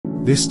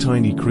This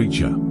tiny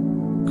creature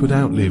could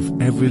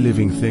outlive every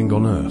living thing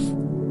on Earth,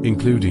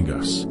 including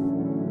us.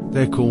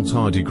 They're called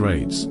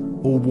tardigrades,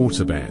 or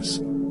water bears,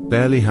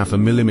 barely half a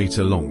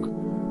millimeter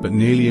long, but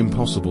nearly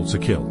impossible to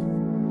kill.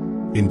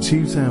 In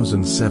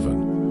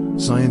 2007,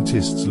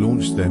 scientists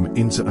launched them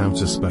into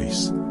outer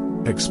space,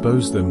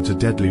 exposed them to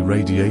deadly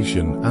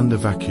radiation and a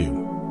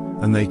vacuum,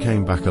 and they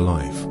came back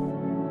alive.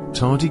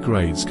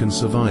 Tardigrades can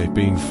survive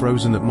being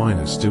frozen at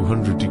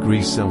 -200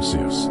 degrees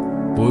Celsius,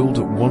 boiled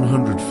at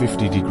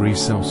 150 degrees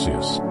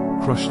Celsius,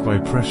 crushed by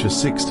pressure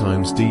 6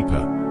 times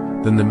deeper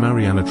than the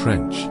Mariana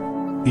Trench.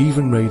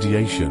 Even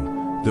radiation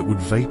that would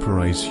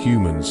vaporize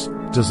humans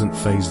doesn't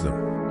faze them.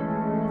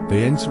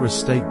 They enter a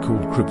state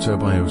called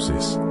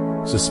cryptobiosis,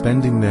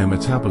 suspending their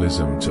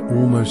metabolism to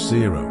almost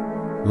zero,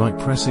 like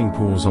pressing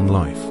pause on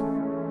life.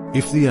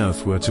 If the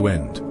Earth were to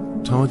end,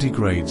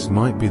 tardigrades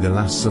might be the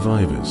last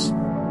survivors.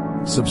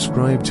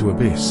 Subscribe to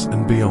Abyss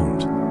and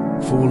Beyond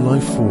for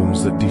life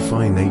forms that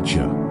defy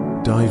nature.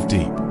 Dive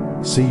deep,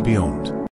 see beyond.